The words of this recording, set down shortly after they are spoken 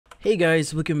Hey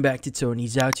guys, welcome back to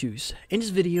Tony's How-Tos. In this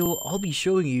video, I'll be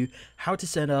showing you how to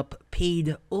set up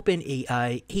paid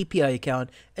OpenAI API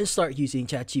account and start using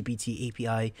ChatGPT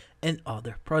API and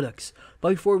other products. But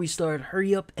before we start,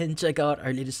 hurry up and check out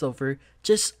our latest offer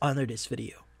just under this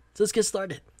video. So let's get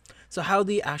started. So how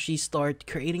do you actually start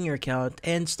creating your account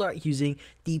and start using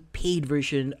the paid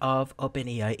version of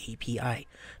OpenAI API?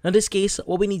 Now in this case,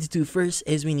 what we need to do first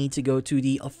is we need to go to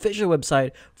the official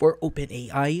website for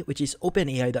OpenAI, which is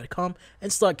openai.com,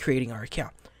 and start creating our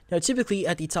account. Now typically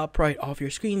at the top right of your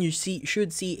screen, you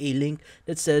should see a link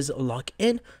that says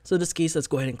login. So in this case, let's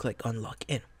go ahead and click on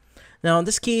login. Now in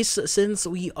this case, since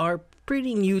we are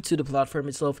pretty new to the platform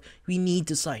itself, we need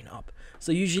to sign up.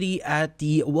 So usually at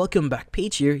the welcome back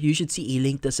page here, you should see a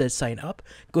link that says sign up.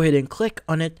 Go ahead and click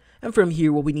on it. And from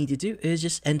here, what we need to do is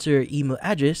just enter your email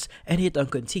address and hit on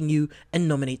continue and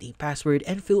nominate a password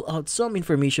and fill out some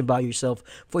information about yourself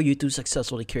for you to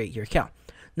successfully create your account.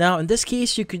 Now, in this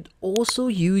case, you could also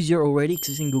use your already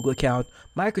existing Google account,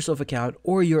 Microsoft account,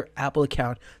 or your Apple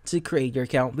account to create your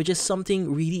account, which is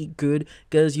something really good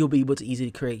because you'll be able to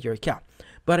easily create your account.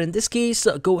 But in this case,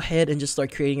 go ahead and just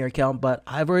start creating your account. But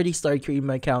I've already started creating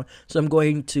my account, so I'm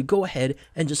going to go ahead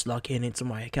and just log in into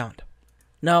my account.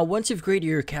 Now, once you've created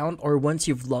your account or once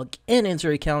you've logged in into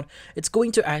your account, it's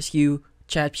going to ask you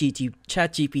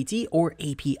ChatGPT or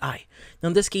API. Now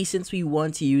in this case, since we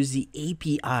want to use the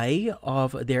API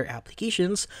of their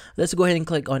applications, let's go ahead and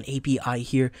click on API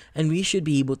here, and we should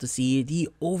be able to see the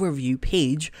overview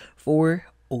page for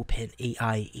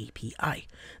OpenAI API.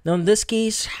 Now in this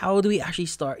case, how do we actually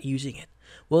start using it?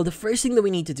 Well, the first thing that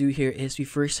we need to do here is we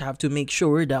first have to make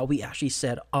sure that we actually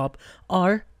set up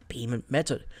our payment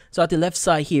method. So at the left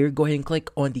side here, go ahead and click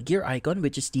on the gear icon,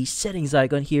 which is the settings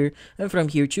icon here, and from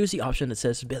here choose the option that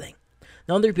says billing.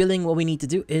 Now under billing, what we need to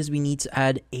do is we need to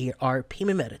add our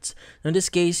payment methods. Now in this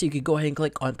case, you could go ahead and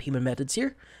click on payment methods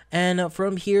here, and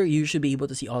from here you should be able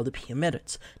to see all the payment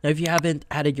methods. Now if you haven't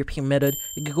added your payment method,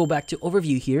 you can go back to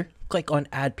overview here, click on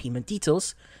add payment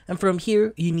details, and from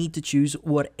here you need to choose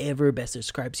whatever best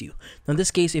describes you. Now in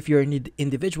this case, if you're an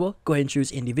individual, go ahead and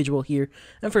choose individual here,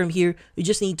 and from here you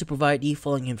just need to provide the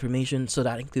following information. So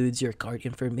that includes your card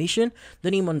information,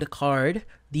 the name on the card,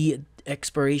 the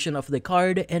expiration of the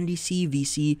card, and the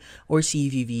CVC or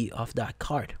CVV of that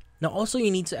card. Now also you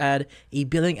need to add a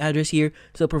billing address here,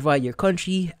 so provide your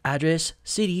country, address,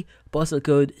 city, postal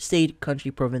code, state, country,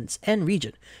 province, and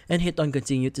region, and hit on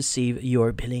continue to save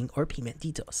your billing or payment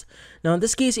details. Now in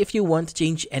this case, if you want to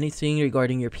change anything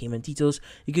regarding your payment details,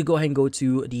 you could go ahead and go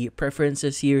to the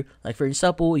preferences here. Like for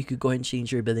example, you could go ahead and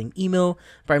change your billing email,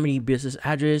 primary business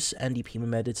address, and the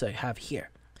payment methods I have here.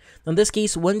 Now in this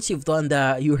case, once you've done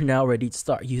that, you are now ready to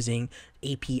start using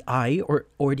API or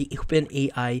the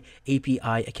OpenAI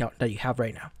API account that you have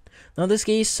right now. Now in this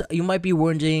case, you might be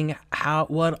wondering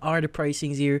what are the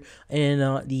pricings here in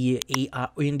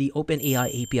the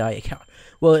OpenAI API account.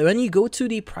 Well, when you go to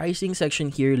the pricing section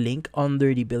here, link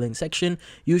under the billing section,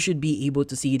 you should be able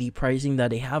to see the pricing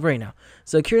that they have right now.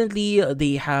 So currently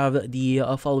they have the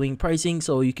following pricing,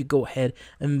 so you could go ahead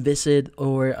and visit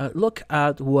or look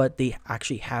at what they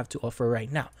actually have to offer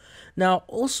right now. Now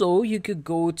also you could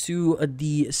go to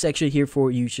the section here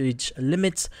for usage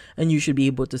limits, and you should be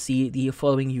able to see the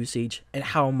following usage and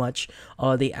how much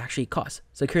they actually cost.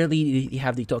 So currently they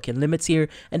have the token limits here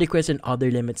and the question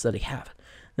other limits that they have.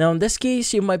 Now in this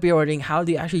case, you might be wondering how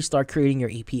do you actually start creating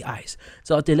your APIs.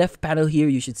 So at the left panel here,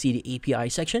 you should see the API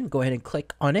section. Go ahead and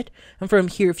click on it, and from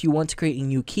here, if you want to create a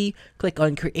new key, click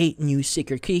on create new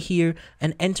secret key here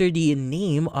and enter the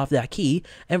name of that key,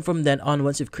 and from then on,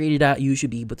 once you've created that, you should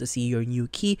be able to see your new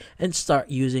key and start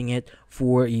using it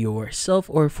for yourself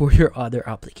or for your other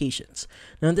applications.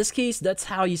 Now in this case, that's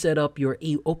how you set up your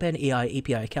OpenAI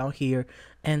API account here,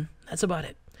 and that's about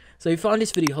it. So if you found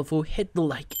this video helpful, hit the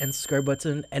like and subscribe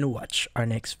button and watch our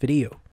next video.